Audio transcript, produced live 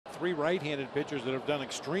3 right-handed pitchers that have done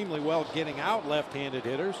extremely well getting out left-handed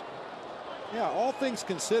hitters. Yeah, all things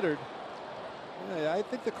considered, I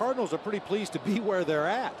think the Cardinals are pretty pleased to be where they're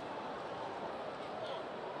at.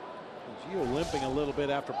 Gio limping a little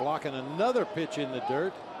bit after blocking another pitch in the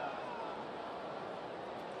dirt.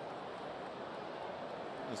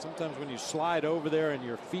 And sometimes when you slide over there and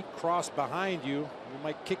your feet cross behind you, you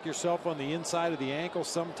might kick yourself on the inside of the ankle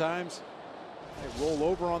sometimes. They roll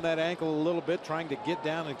over on that ankle a little bit, trying to get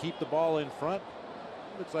down and keep the ball in front.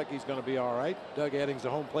 Looks like he's going to be all right. Doug Eddings, the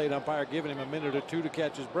home plate umpire, giving him a minute or 2 to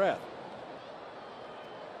catch his breath.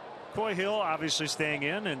 Coy Hill obviously staying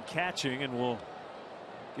in and catching, and we'll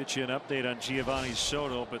get you an update on Giovanni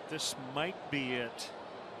Soto, but this might be it.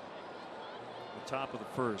 The top of the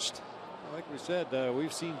first. Like we said,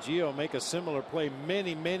 we've seen Gio make a similar play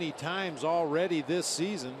many times already this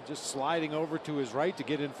season, just sliding over to his right to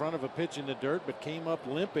get in front of a pitch in the dirt, but came up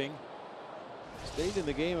limping. Stayed in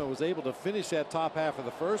the game and was able to finish that top half of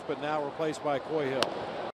the first, but now replaced by Coy Hill.